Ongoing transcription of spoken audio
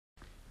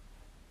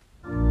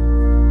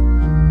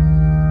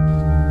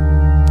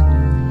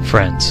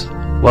Friends,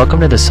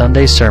 welcome to the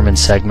Sunday sermon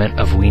segment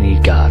of We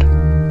Need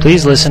God.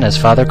 Please listen as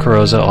Father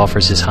Carrozza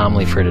offers his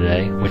homily for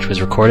today, which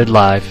was recorded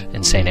live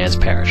in St. Anne's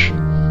Parish.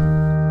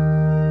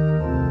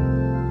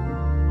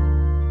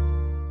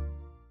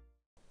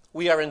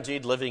 We are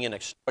indeed living in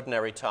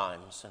extraordinary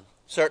times, and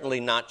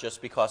certainly not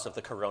just because of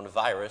the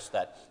coronavirus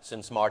that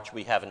since March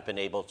we haven't been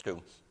able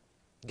to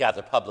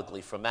gather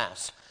publicly for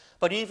Mass.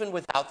 But even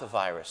without the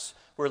virus,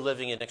 we're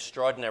living in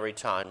extraordinary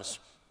times,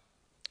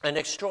 and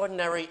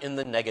extraordinary in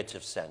the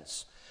negative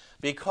sense,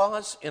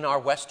 because in our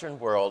Western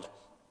world,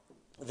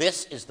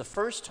 this is the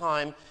first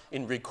time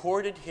in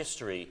recorded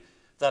history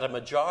that a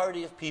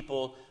majority of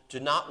people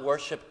do not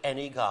worship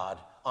any God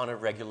on a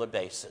regular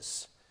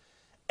basis.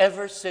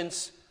 Ever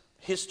since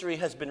history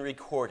has been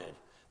recorded,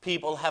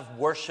 people have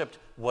worshipped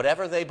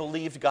whatever they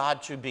believed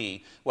God to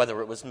be,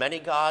 whether it was many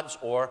gods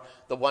or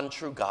the one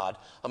true God.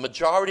 A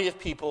majority of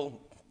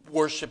people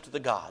worshipped the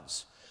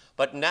gods.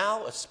 But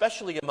now,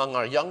 especially among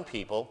our young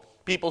people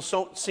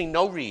see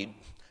no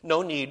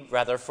need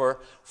for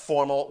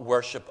formal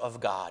worship of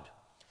God.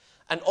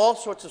 And all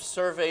sorts of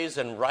surveys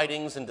and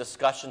writings and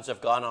discussions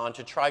have gone on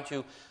to try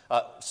to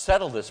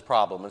settle this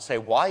problem and say,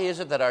 why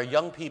is it that our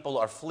young people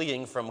are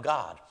fleeing from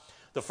God?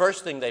 The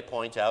first thing they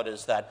point out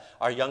is that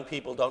our young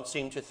people don't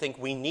seem to think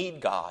we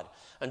need God,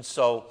 and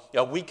so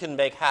we can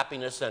make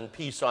happiness and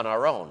peace on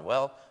our own.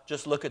 Well,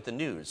 just look at the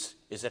news.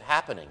 Is it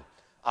happening?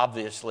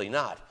 Obviously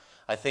not.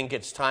 I think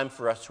it's time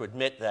for us to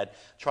admit that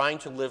trying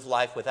to live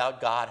life without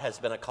God has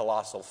been a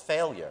colossal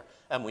failure,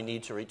 and we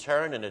need to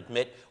return and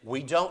admit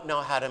we don't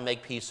know how to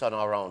make peace on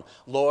our own.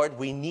 Lord,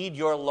 we need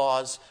your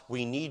laws.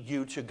 We need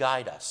you to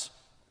guide us.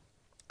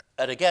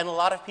 And again, a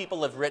lot of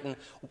people have written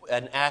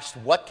and asked,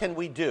 what can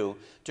we do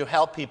to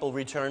help people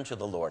return to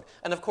the Lord?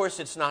 And of course,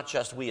 it's not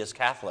just we as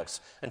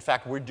Catholics. In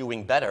fact, we're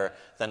doing better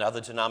than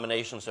other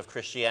denominations of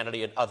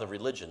Christianity and other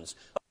religions.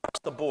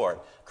 Across the board,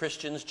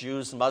 Christians,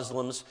 Jews,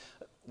 Muslims,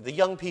 the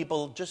young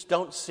people just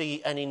don't see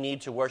any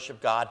need to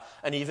worship God,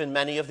 and even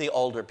many of the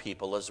older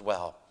people as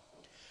well.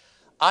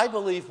 I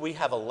believe we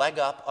have a leg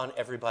up on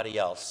everybody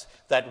else,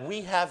 that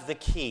we have the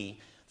key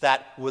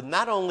that would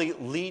not only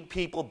lead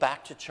people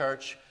back to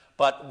church,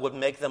 but would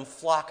make them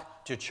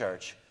flock to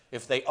church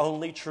if they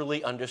only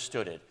truly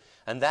understood it.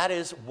 And that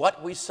is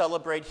what we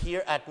celebrate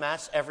here at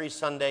Mass every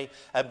Sunday,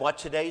 and what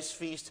today's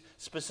feast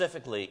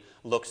specifically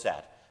looks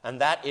at. And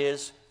that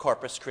is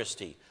Corpus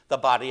Christi, the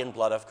body and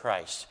blood of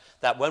Christ.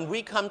 That when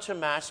we come to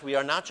Mass, we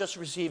are not just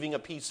receiving a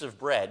piece of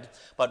bread,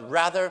 but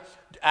rather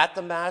at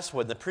the Mass,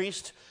 when the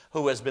priest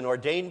who has been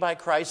ordained by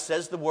Christ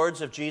says the words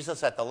of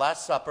Jesus at the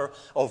Last Supper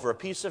over a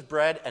piece of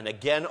bread and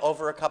again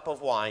over a cup of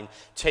wine,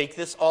 "Take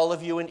this, all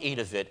of you, and eat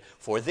of it,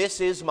 for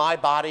this is my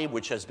body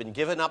which has been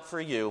given up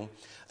for you,"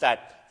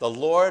 that the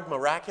Lord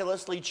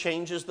miraculously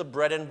changes the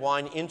bread and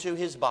wine into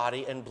his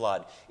body and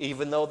blood.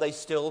 Even though they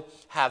still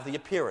have the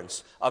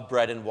appearance of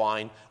bread and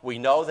wine, we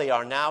know they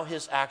are now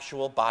his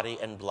actual body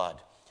and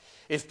blood.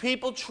 If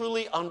people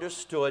truly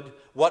understood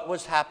what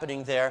was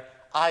happening there,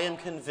 I am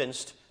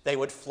convinced they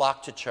would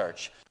flock to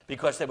church,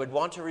 because they would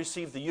want to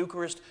receive the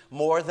Eucharist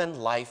more than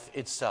life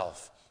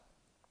itself.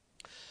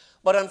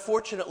 But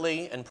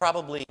unfortunately, and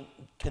probably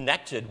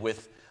connected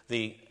with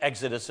the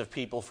exodus of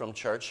people from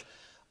church,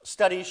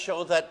 studies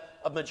show that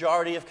a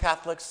majority of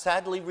Catholics,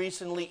 sadly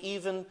recently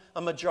even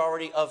a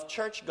majority of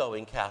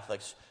church-going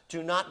Catholics,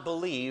 do not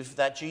believe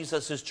that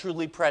Jesus is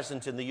truly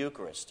present in the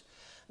Eucharist.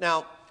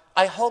 Now,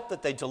 I hope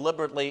that they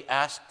deliberately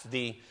asked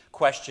the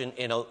question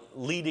in a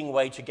leading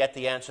way to get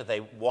the answer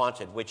they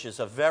wanted, which is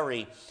a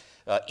very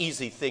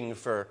easy thing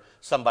for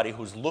somebody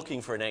who's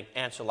looking for an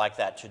answer like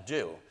that to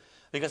do.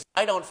 Because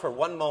I don't for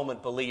one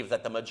moment believe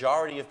that the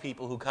majority of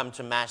people who come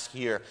to Mass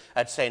here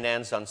at St.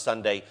 Anne's on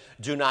Sunday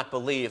do not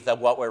believe that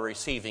what we're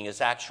receiving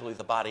is actually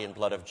the body and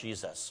blood of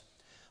Jesus.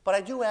 But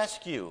I do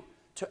ask you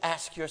to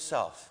ask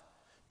yourself,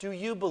 do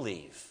you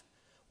believe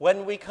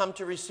when we come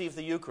to receive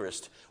the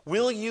Eucharist,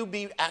 will you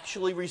be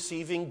actually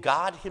receiving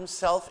God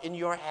himself in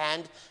your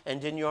hand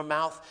and in your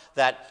mouth?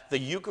 That the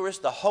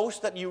Eucharist, the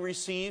host that you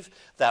receive,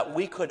 that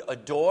we could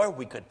adore,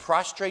 we could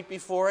prostrate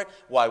before it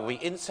while we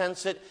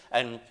incense it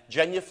and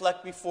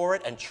genuflect before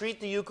it and treat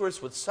the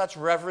Eucharist with such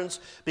reverence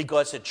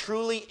because it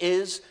truly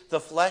is the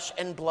flesh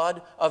and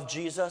blood of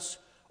Jesus?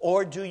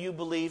 Or do you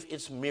believe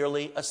it's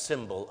merely a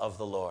symbol of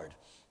the Lord,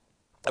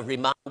 a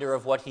reminder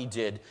of what he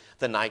did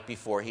the night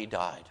before he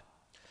died?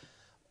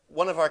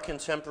 One of our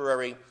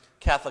contemporary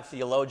Catholic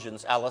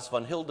theologians, Alice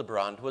von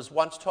Hildebrand, was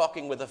once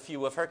talking with a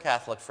few of her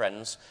Catholic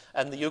friends,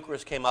 and the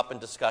Eucharist came up in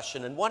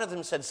discussion, and one of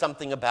them said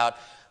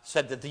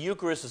that the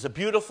Eucharist is a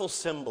beautiful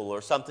symbol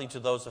or something to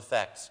those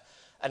effects.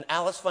 And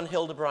Alice von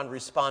Hildebrand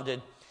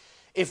responded,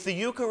 "If the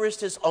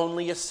Eucharist is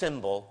only a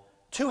symbol,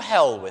 to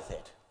hell with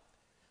it."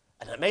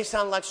 And it may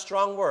sound like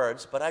strong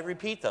words, but I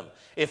repeat them.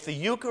 If the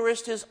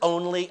Eucharist is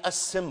only a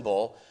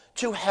symbol,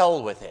 to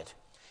hell with it.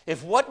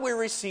 If what we're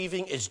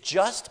receiving is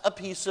just a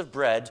piece of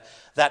bread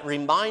that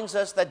reminds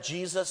us that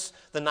Jesus,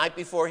 the night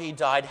before he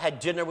died,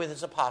 had dinner with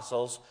his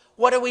apostles,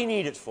 what do we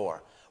need it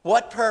for?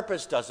 What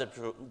purpose does it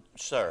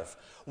serve?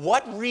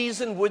 What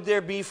reason would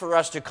there be for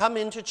us to come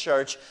into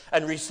church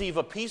and receive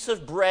a piece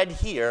of bread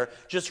here,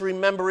 just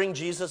remembering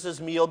Jesus'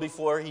 meal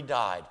before he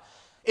died?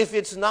 If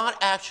it's not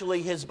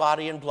actually his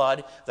body and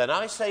blood, then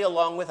I say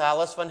along with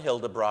Alice von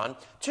Hildebrand,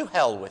 to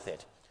hell with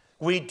it.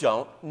 We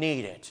don't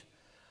need it.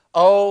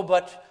 Oh,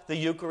 but the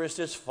Eucharist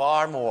is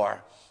far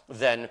more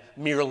than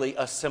merely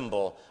a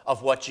symbol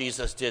of what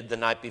Jesus did the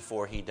night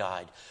before he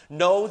died.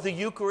 No, the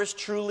Eucharist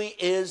truly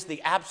is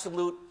the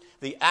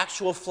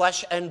actual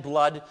flesh and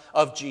blood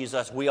of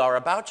Jesus. We are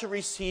about to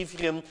receive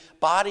him,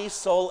 body,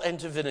 soul, and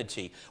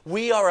divinity.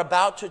 We are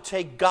about to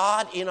take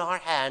God in our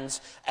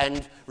hands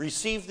and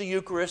receive the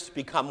Eucharist,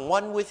 become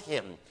one with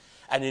him.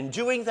 And in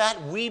doing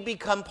that, we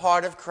become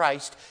part of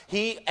Christ.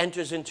 He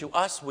enters into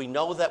us. We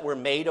know that we're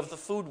made of the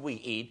food we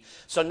eat.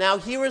 So now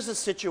here is a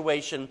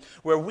situation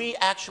where we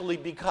actually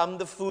become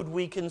the food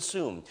we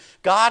consume.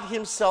 God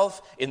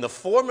himself, in the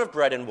form of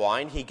bread and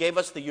wine, he gave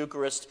us the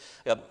Eucharist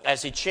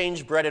as he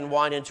changed bread and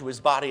wine into his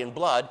body and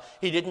blood.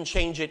 He didn't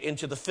change it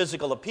into the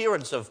physical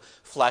appearance of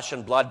flesh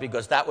and blood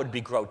because that would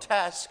be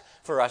grotesque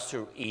for us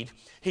to eat.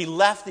 He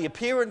left the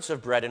appearance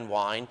of bread and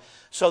wine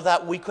so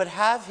that we could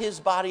have his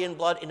body and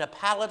blood in a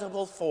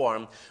palatable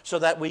form so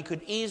that we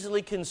could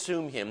easily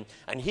consume him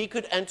and he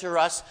could enter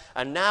us,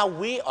 and now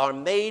we are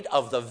made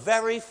of the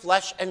very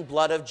flesh and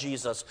blood of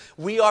Jesus.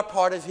 We are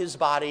part of his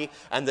body,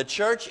 and the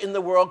church in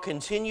the world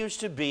continues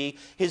to be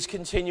his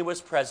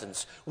continuous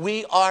presence.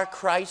 We are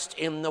Christ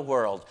in the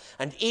world,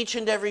 and each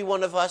and every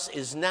one of us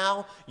is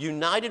now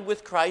united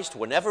with Christ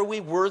whenever we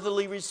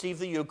worthily receive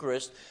the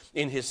Eucharist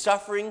in his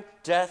suffering,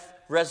 death,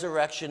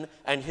 resurrection,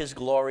 and his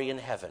glory in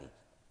heaven.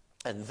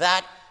 And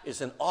that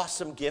is an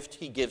awesome gift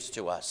he gives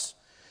to us.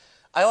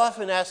 I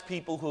often ask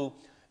people who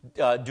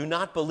do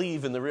not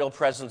believe in the real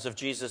presence of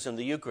Jesus in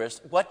the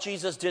Eucharist what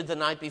Jesus did the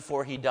night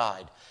before he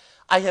died.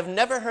 I have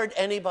never heard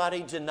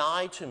anybody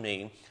deny to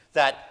me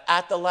that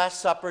at the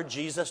Last Supper,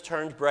 Jesus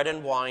turned bread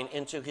and wine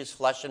into his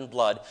flesh and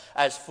blood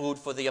as food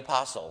for the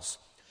apostles.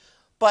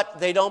 But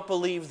they don't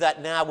believe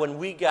that now when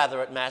we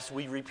gather at Mass,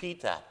 we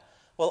repeat that.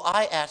 Well,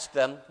 I ask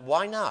them,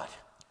 why not?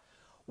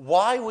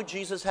 Why would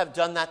Jesus have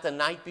done that the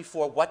night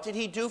before? What did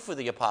he do for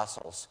the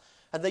apostles?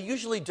 And they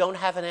usually don't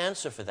have an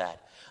answer for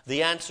that.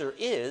 The answer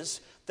is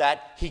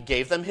that he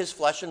gave them his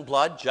flesh and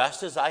blood,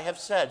 just as I have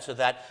said, so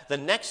that the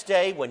next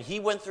day when he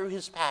went through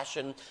his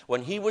passion,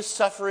 when he was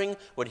suffering,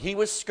 when he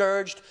was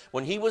scourged,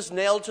 when he was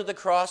nailed to the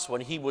cross,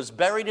 when he was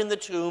buried in the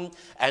tomb,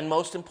 and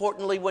most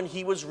importantly, when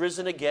he was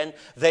risen again,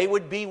 they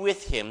would be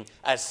with him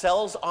as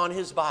cells on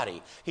his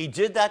body. He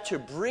did that to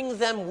bring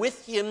them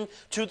with him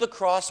to the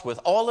cross with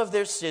all of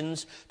their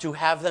sins, to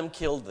have them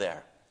killed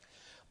there.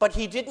 But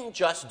he didn't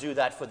just do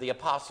that for the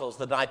apostles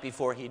the night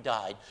before he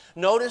died.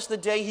 Notice the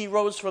day he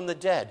rose from the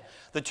dead.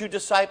 The two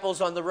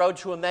disciples on the road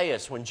to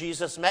Emmaus, when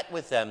Jesus met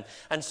with them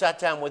and sat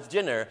down with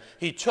dinner,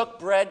 he took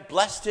bread,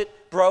 blessed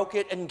it, broke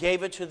it, and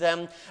gave it to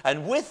them.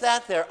 And with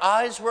that, their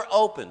eyes were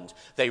opened.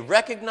 They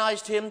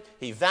recognized him.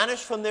 He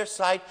vanished from their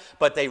sight,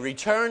 but they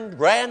returned,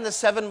 ran the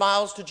 7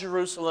 miles to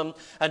Jerusalem,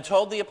 and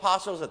told the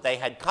apostles that they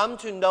had come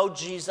to know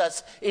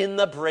Jesus in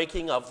the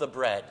breaking of the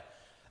bread.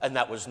 And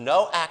that was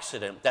no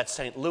accident that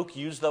St. Luke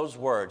used those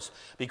words,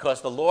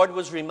 because the Lord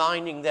was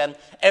reminding them,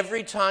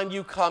 every time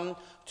you come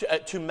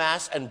to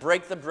Mass and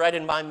break the bread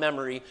in my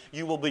memory,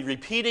 you will be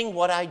repeating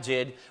what I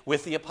did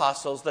with the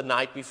apostles the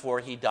night before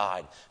he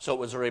died. So it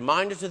was a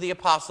reminder to the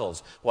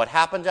apostles, what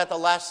happened at the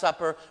Last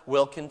Supper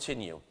will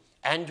continue.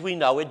 And we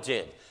know it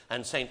did.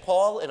 And St.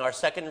 Paul, in our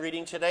second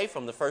reading today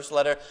from the first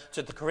letter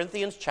to the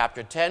Corinthians,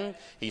 chapter 10,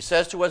 he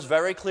says to us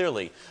very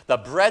clearly, the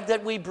bread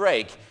that we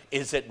break,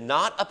 is it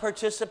not a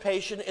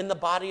participation in the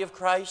body of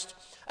Christ?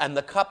 And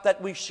the cup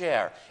that we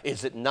share,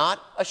 is it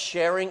not a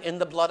sharing in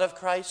the blood of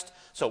Christ?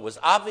 So it was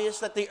obvious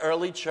that the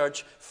early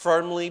church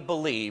firmly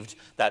believed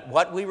that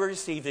what we were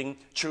receiving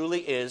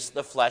truly is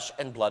the flesh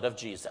and blood of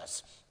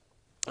Jesus.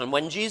 And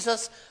when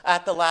Jesus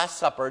at the Last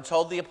Supper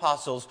told the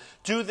apostles,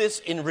 do this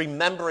in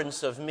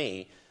remembrance of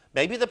me,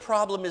 maybe the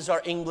problem is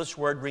our English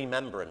word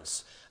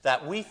remembrance,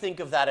 that we think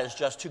of that as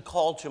just to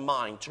call to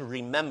mind, to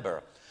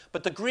remember.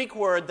 But the Greek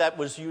word that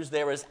was used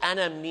there is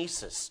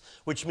anamnesis,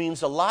 which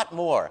means a lot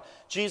more.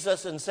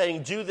 Jesus, in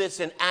saying, do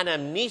this in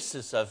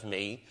anamnesis of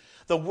me,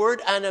 the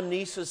word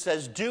anamnesis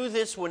says, do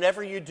this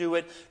whenever you do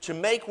it to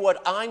make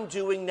what I'm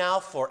doing now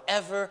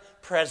forever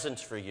present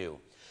for you.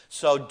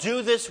 So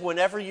do this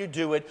whenever you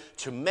do it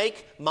to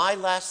make my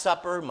Last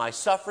Supper, my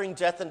suffering,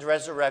 death, and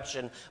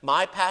resurrection,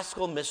 my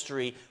Paschal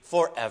mystery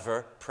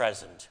forever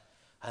present.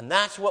 And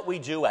that's what we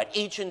do at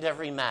each and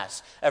every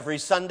Mass, every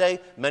Sunday,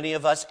 many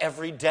of us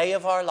every day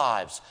of our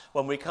lives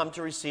when we come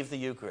to receive the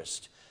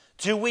Eucharist.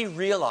 Do we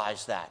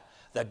realize that?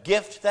 The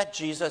gift that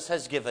Jesus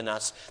has given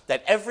us,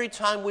 that every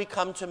time we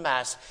come to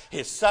Mass,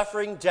 his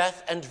suffering,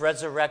 death, and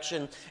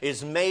resurrection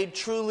is made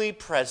truly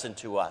present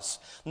to us.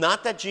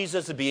 Not that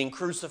Jesus is being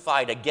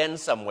crucified again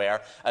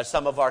somewhere, as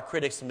some of our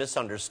critics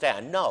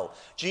misunderstand. No,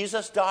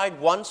 Jesus died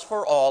once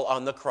for all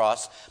on the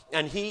cross,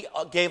 and he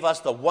gave us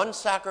the one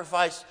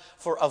sacrifice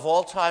of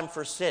all time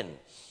for sin.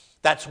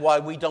 That's why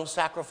we don't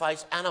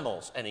sacrifice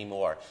animals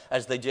anymore,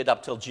 as they did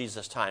up till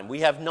Jesus' time. We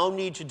have no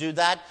need to do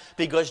that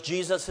because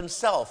Jesus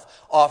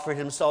himself offered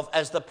himself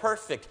as the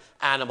perfect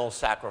animal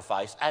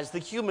sacrifice, as the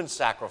human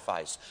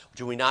sacrifice.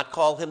 Do we not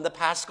call him the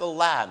Paschal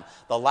Lamb,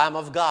 the Lamb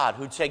of God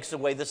who takes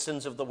away the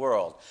sins of the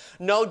world?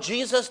 No,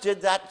 Jesus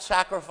did that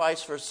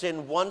sacrifice for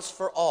sin once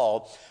for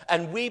all,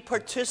 and we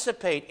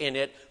participate in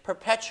it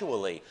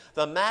perpetually.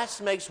 The Mass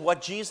makes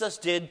what Jesus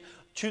did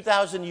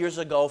 2,000 years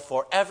ago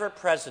forever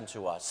present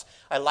to us.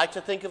 I like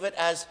to think of it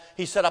as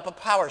he set up a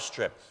power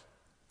strip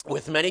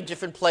with many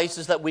different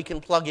places that we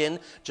can plug in,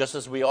 just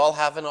as we all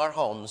have in our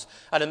homes.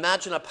 And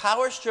imagine a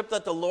power strip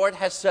that the Lord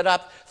has set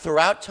up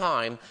throughout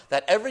time,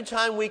 that every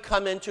time we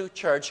come into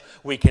church,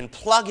 we can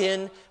plug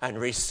in and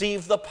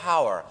receive the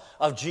power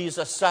of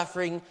Jesus'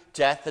 suffering,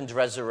 death, and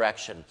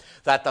resurrection.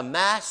 That the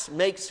Mass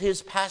makes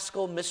his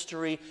paschal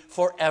mystery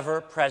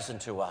forever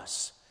present to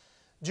us.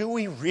 Do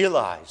we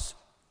realize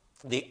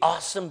the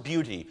awesome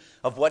beauty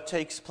of what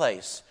takes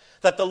place?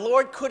 That the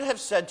Lord could have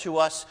said to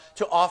us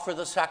to offer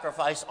the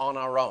sacrifice on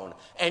our own.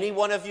 Any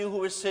one of you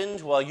who has sinned,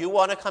 well, you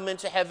want to come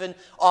into heaven,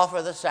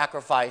 offer the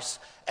sacrifice,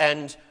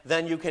 and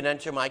then you can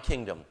enter my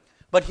kingdom.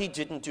 But he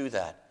didn't do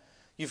that.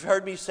 You've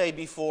heard me say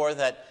before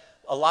that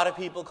a lot of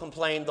people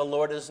complain the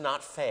Lord is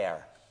not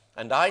fair.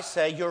 And I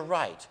say, you're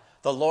right.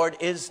 The Lord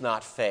is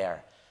not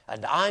fair.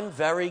 And I'm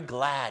very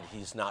glad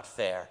he's not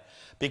fair.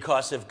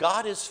 Because if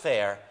God is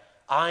fair,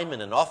 I'm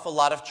in an awful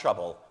lot of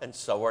trouble, and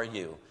so are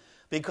you.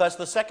 Because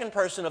the second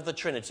person of the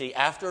Trinity,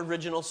 after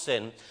original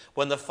sin,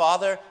 when the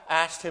Father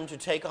asked him to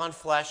take on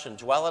flesh and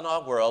dwell in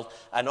our world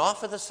and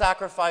offer the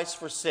sacrifice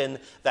for sin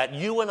that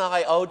you and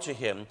I owed to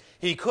him,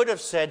 he could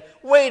have said,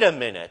 wait a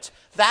minute,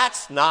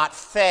 that's not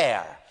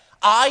fair.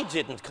 I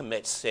didn't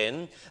commit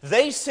sin.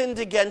 They sinned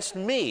against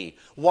me.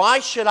 Why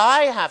should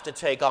I have to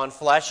take on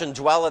flesh and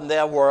dwell in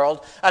their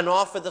world and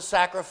offer the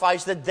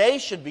sacrifice that they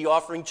should be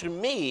offering to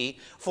me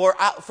for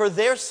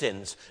their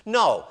sins?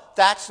 No,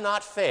 that's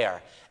not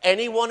fair.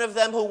 Any one of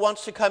them who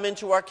wants to come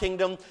into our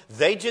kingdom,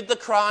 they did the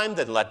crime,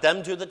 then let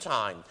them do the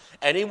time.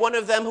 Any one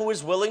of them who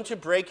is willing to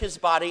break his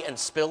body and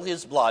spill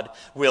his blood,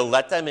 we'll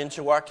let them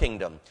into our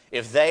kingdom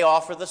if they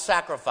offer the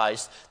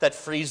sacrifice that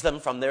frees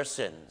them from their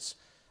sins.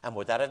 And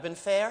would that have been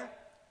fair?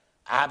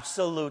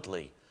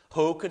 Absolutely.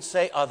 Who could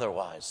say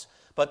otherwise?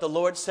 But the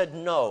Lord said,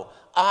 no,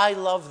 I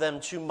love them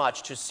too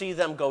much to see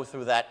them go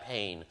through that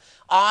pain.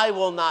 I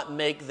will not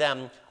make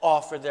them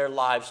offer their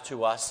lives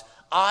to us.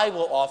 I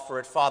will offer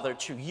it, Father,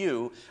 to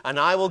you, and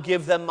I will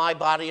give them my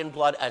body and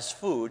blood as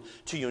food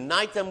to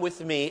unite them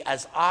with me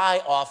as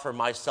I offer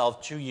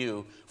myself to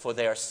you for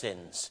their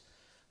sins.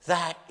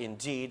 That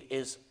indeed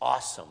is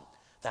awesome.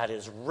 That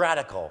is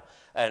radical.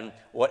 And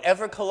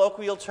whatever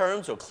colloquial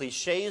terms or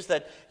cliches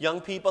that young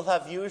people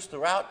have used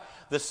throughout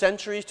the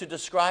centuries to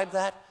describe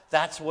that,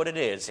 that's what it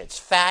is. It's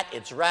fat,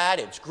 it's rad,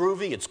 it's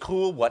groovy, it's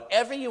cool,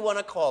 whatever you want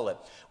to call it.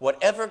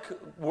 Whatever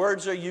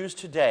words are used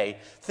today,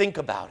 think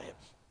about it.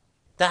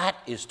 That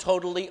is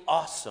totally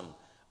awesome,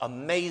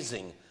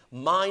 amazing,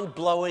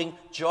 mind-blowing,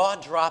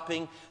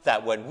 jaw-dropping,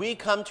 that when we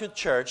come to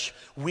church,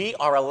 we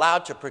are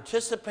allowed to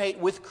participate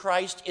with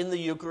Christ in the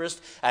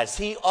Eucharist as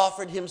he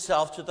offered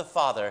himself to the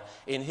Father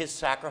in his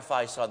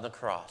sacrifice on the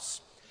cross.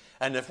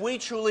 And if we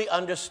truly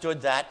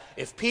understood that,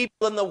 if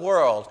people in the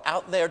world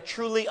out there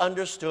truly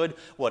understood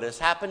what is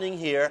happening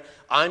here,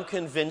 I'm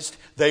convinced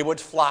they would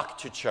flock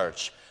to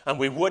church. And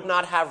we would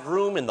not have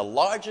room in the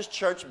largest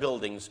church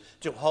buildings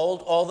to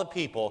hold all the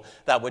people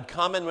that would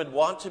come and would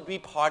want to be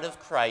part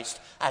of Christ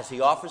as he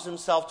offers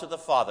himself to the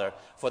Father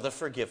for the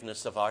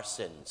forgiveness of our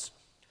sins.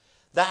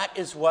 That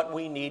is what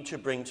we need to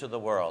bring to the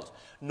world.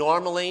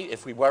 Normally,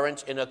 if we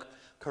weren't in a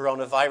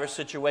coronavirus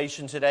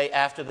situation today,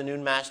 after the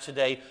noon Mass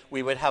today,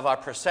 we would have our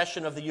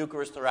procession of the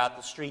Eucharist throughout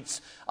the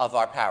streets of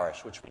our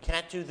parish, which we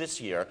can't do this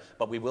year,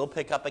 but we will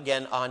pick up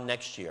again on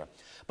next year.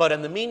 But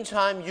in the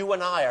meantime, you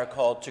and I are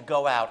called to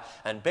go out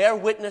and bear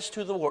witness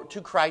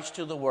to Christ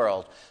to the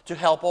world, to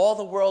help all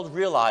the world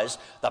realize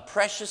the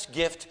precious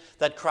gift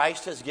that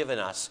Christ has given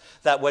us,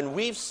 that when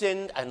we've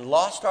sinned and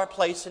lost our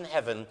place in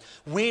heaven,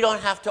 we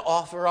don't have to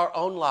offer our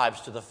own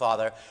lives to the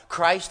Father.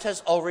 Christ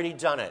has already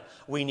done it.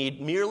 We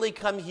need merely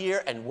come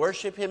here and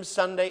worship him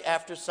Sunday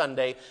after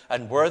Sunday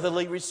and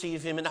worthily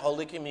receive him in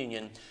Holy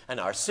Communion, and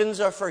our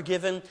sins are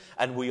forgiven,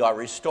 and we are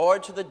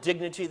restored to the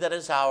dignity that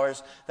is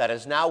ours, that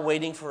is now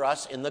waiting for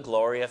us in the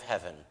glory of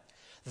heaven.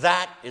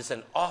 That is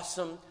an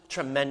awesome,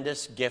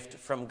 tremendous gift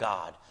from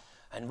God.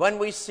 And when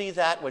we see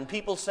that, when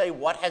people say,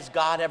 what has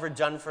God ever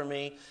done for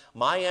me?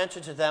 My answer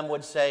to them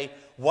would say,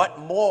 what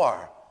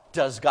more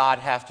does God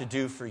have to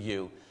do for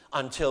you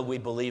until we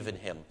believe in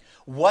him?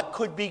 What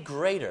could be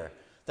greater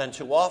than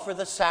to offer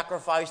the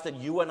sacrifice that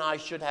you and I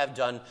should have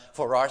done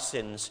for our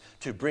sins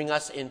to bring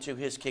us into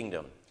his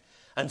kingdom?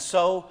 And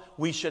so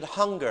we should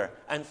hunger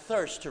and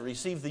thirst to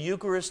receive the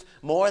Eucharist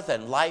more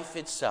than life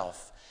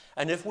itself.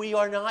 And if we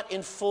are not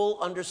in full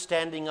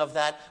understanding of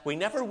that, we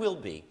never will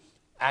be.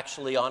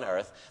 actually on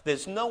earth,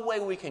 there's no way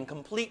we can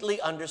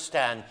completely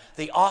understand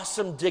the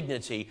awesome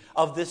dignity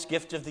of this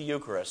gift of the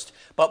Eucharist.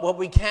 But what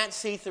we can't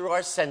see through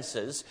our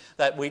senses,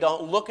 that we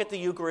don't look at the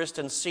Eucharist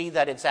and see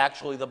that it's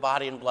actually the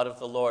body and blood of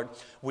the Lord,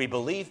 we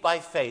believe by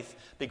faith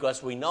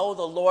because we know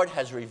the Lord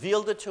has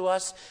revealed it to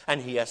us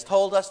and he has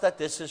told us that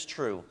this is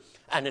true.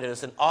 And it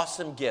is an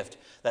awesome gift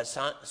that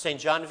St.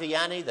 John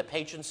Vianney, the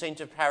patron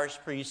saint of parish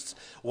priests,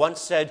 once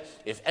said,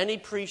 if any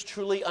priest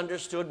truly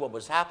understood what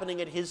was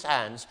happening at his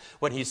hands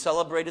when he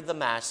celebrated the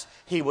Mass,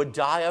 he would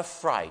die of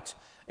fright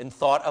in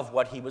thought of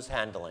what he was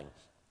handling.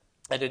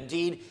 And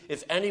indeed,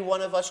 if any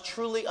one of us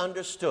truly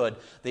understood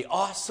the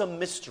awesome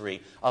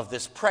mystery of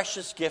this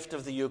precious gift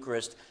of the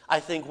Eucharist, I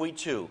think we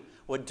too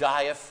would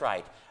die of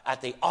fright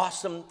at the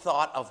awesome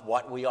thought of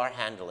what we are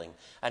handling.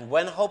 And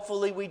when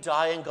hopefully we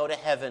die and go to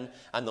heaven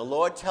and the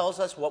Lord tells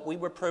us what we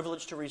were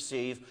privileged to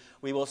receive,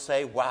 we will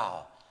say,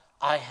 wow,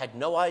 I had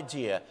no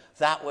idea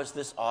that was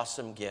this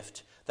awesome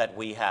gift that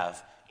we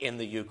have in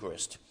the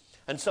Eucharist.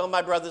 And so,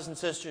 my brothers and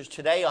sisters,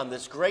 today on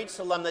this great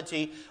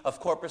solemnity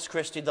of Corpus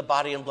Christi, the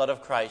body and blood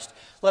of Christ,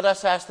 let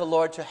us ask the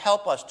Lord to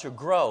help us to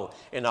grow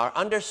in our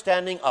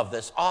understanding of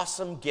this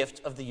awesome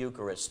gift of the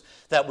Eucharist,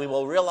 that we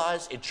will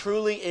realize it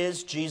truly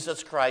is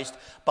Jesus Christ,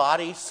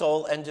 body,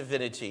 soul, and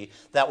divinity,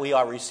 that we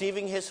are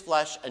receiving his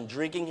flesh and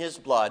drinking his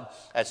blood,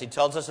 as he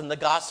tells us in the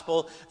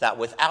gospel, that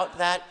without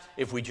that,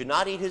 if we do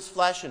not eat his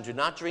flesh and do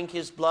not drink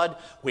his blood,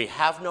 we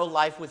have no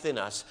life within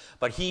us.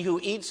 But he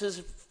who eats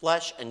his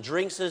flesh and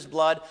drinks his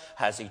blood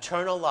has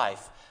eternal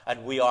life,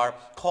 and we are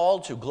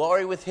called to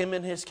glory with him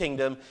in his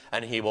kingdom,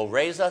 and he will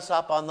raise us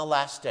up on the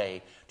last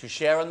day to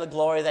share in the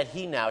glory that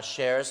he now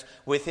shares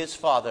with his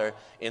Father,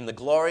 in the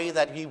glory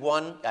that he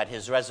won at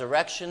his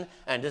resurrection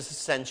and his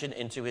ascension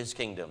into his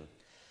kingdom.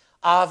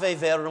 Ave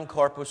verum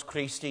corpus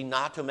Christi,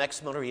 natum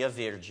ex Maria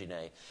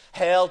Virgine.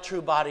 Hail,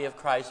 true body of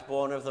Christ,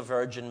 born of the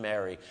Virgin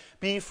Mary.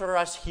 Be for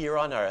us here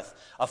on earth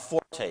a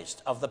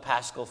foretaste of the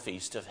Paschal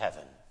feast of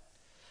heaven.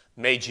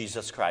 May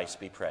Jesus Christ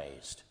be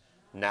praised,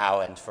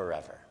 now and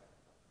forever.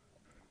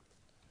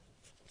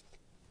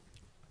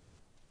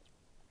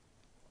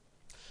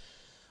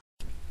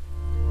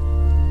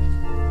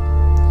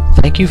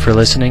 Thank you for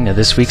listening to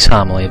this week's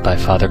homily by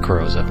Father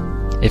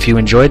Carrozza. If you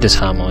enjoyed this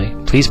homily,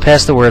 please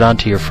pass the word on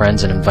to your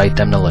friends and invite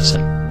them to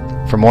listen.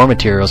 For more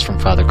materials from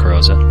Father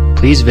Carrozza,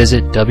 please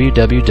visit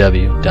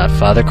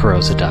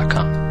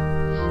www.fathercarrozza.com.